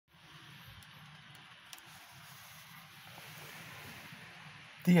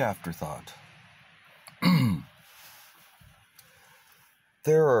The afterthought.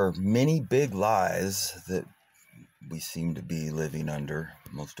 There are many big lies that we seem to be living under.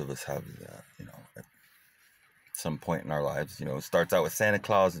 Most of us have, at some point in our lives. It starts out with Santa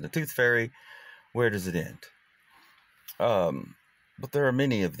Claus and the Tooth Fairy. Where does it end? But there are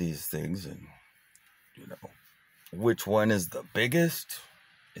many of these things, and which one is the biggest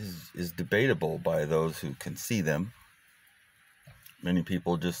is debatable by those who can see them. Many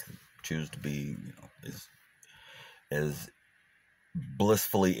people just choose to be, as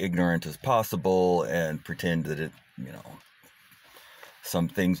blissfully ignorant as possible and pretend that some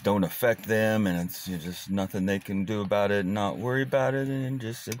things don't affect them and it's just nothing they can do about it and not worry about it and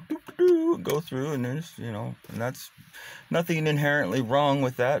just go through, and there's, and that's nothing inherently wrong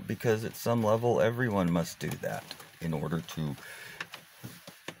with that, because at some level everyone must do that in order to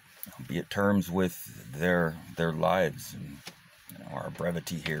be at terms with their lives and our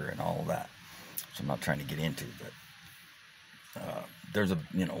brevity here and all that. So I'm not trying to get into, but there's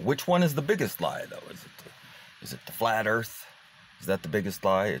which one is the biggest lie though? Is it the flat Earth? Is that the biggest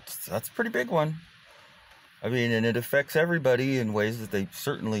lie? That's a pretty big one. I mean, and it affects everybody in ways that they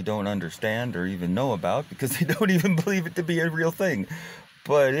certainly don't understand or even know about, because they don't even believe it to be a real thing.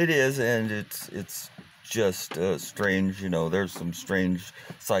 But it is, and it's just strange. There's some strange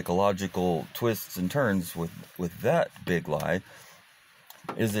psychological twists and turns with that big lie.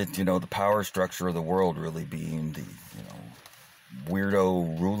 Is it, the power structure of the world really being the,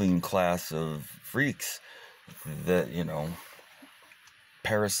 weirdo ruling class of freaks that,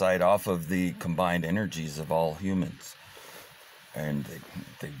 parasite off of the combined energies of all humans, and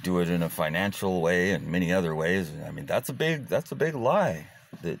they do it in a financial way and many other ways. I mean, that's a big lie.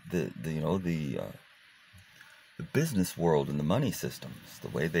 The business world and the money systems, the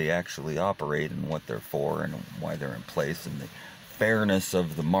way they actually operate and what they're for and why they're in place, and the fairness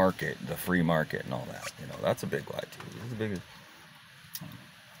of the market, the free market and all that, that's a big lie too. It's the biggest.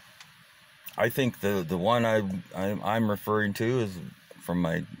 I think the one I'm referring to is from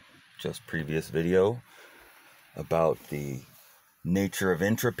my just previous video about the nature of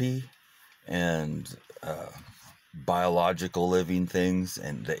entropy and biological living things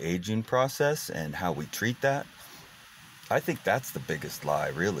and the aging process and how we treat that. I think that's the biggest lie,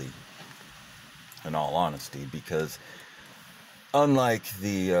 really, in all honesty, because unlike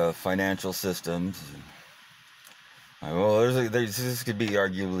the financial systems, this could be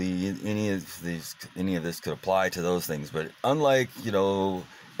arguably any of this could apply to those things, but unlike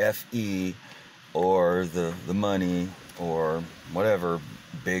FE or the money or whatever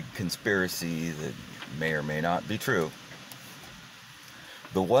big conspiracy that may or may not be true,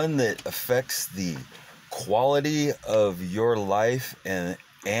 the one that affects the quality of your life and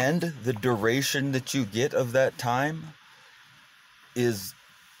the duration that you get of that time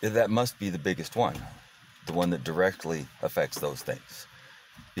that must be the biggest one. The one that directly affects those things,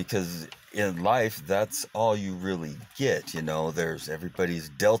 because in life that's all you really get. There's everybody's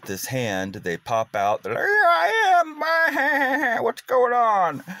dealt this hand, they pop out, they're like, here I am, what's going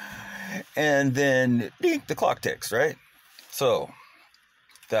on, and then ding, the clock ticks, right? So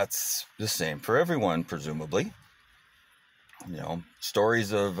that's the same for everyone, presumably.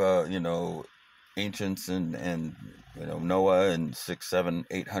 Stories of ancients and Noah and 600, 700,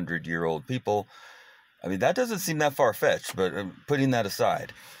 800-year-old people. I mean, that doesn't seem that far-fetched, but putting that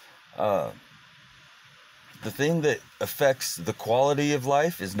aside, the thing that affects the quality of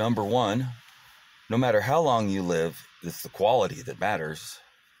life is, number one, no matter how long you live, it's the quality that matters.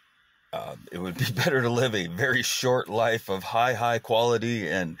 It would be better to live a very short life of high quality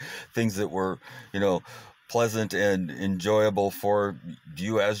and things that were, pleasant and enjoyable for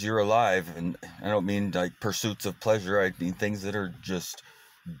you as you're alive. And I don't mean like pursuits of pleasure. I mean things that are just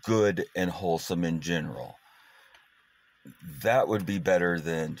good and wholesome in general. That would be better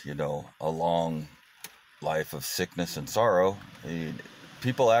than a long life of sickness and sorrow. I mean,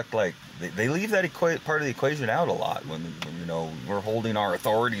 people act like they leave that part of the equation out a lot when we're holding our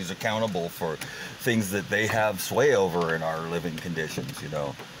authorities accountable for things that they have sway over in our living conditions.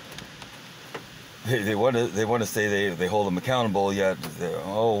 They want to say they hold them accountable, yet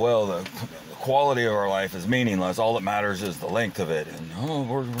the quality of our life is meaningless. All that matters is the length of it, and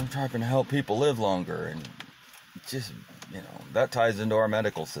we're trying to help people live longer, and just that ties into our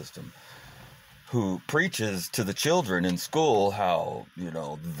medical system, who preaches to the children in school how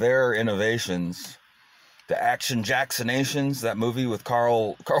their innovations, the Action Jacksinations, that movie with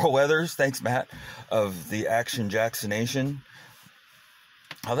Carl Weathers, thanks Matt, of the Action Jaccination,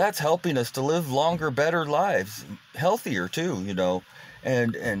 how that's helping us to live longer, better lives, healthier too,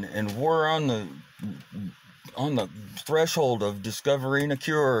 and we're on the on the threshold of discovering a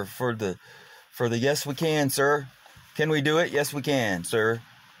cure for the yes we can, sir. Can we do it? Yes we can, sir.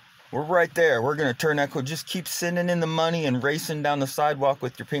 We're right there. We're going to turn that. Just keep sending in the money and racing down the sidewalk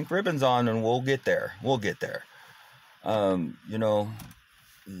with your pink ribbons on, and we'll get there. We'll get there. You know,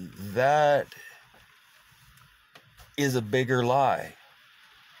 that is a bigger lie.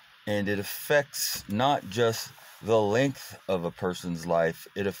 And it affects not just the length of a person's life,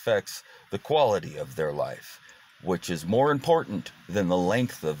 it affects the quality of their life, which is more important than the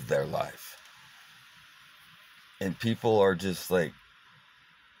length of their life. And people are just like,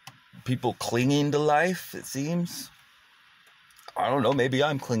 people clinging to life, it seems. I don't know, maybe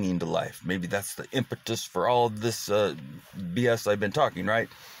I'm clinging to life. Maybe that's the impetus for all of this BS I've been talking, right?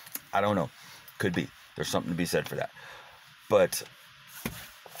 I don't know. Could be. There's something to be said for that. But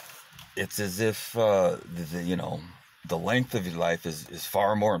it's as if, you know, the length of your life is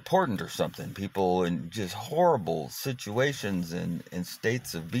far more important or something. People in just horrible situations and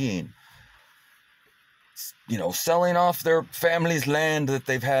states of being, you know, selling off their family's land that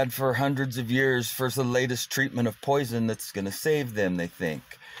they've had for hundreds of years for the latest treatment of poison that's going to save them, they think.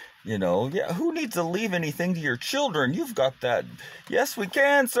 You know, yeah, who needs to leave anything to your children? You've got that, yes we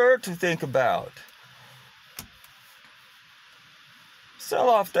can, sir, to think about. Sell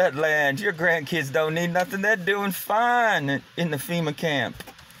off that land. Your grandkids don't need nothing. They're doing fine in the FEMA camp.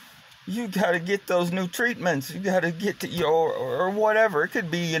 You got to get those new treatments. You got to get to your, or whatever. It could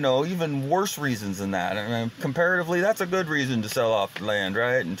be, you know, even worse reasons than that. I mean, comparatively, that's a good reason to sell off the land,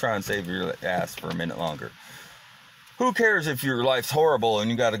 right? And try and save your ass for a minute longer. Who cares if your life's horrible and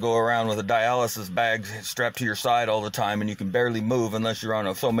you got to go around with a dialysis bag strapped to your side all the time and you can barely move unless you're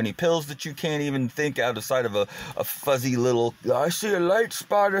on so many pills that you can't even think out of sight of a fuzzy little, I see a light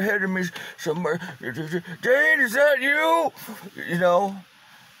spot ahead of me somewhere. Jane, is that you? You know,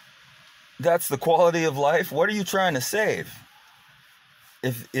 that's the quality of life. What are you trying to save?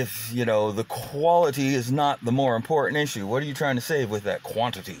 If you know, the quality is not the more important issue, what are you trying to save with that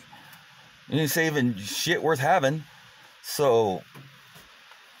quantity? You're saving shit worth having. So,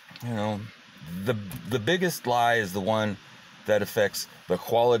 you know, the biggest lie is the one that affects the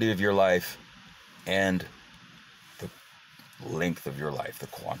quality of your life and the length of your life, the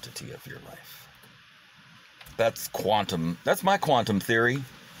quantity of your life. That's quantum. That's my quantum theory.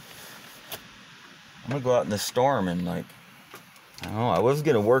 I'm gonna go out in this storm and, like, I don't know, I was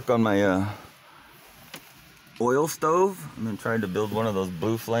gonna work on my oil stove. I've been trying to build one of those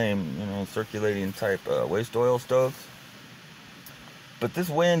blue flame, you know, circulating type waste oil stoves. But this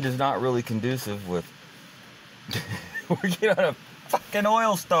wind is not really conducive with working on a fucking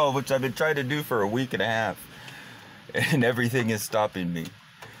oil stove, which I've been trying to do for a week and a half. And everything is stopping me.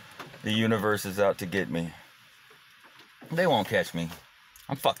 The universe is out to get me. They won't catch me.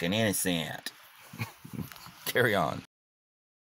 I'm fucking innocent. Carry on.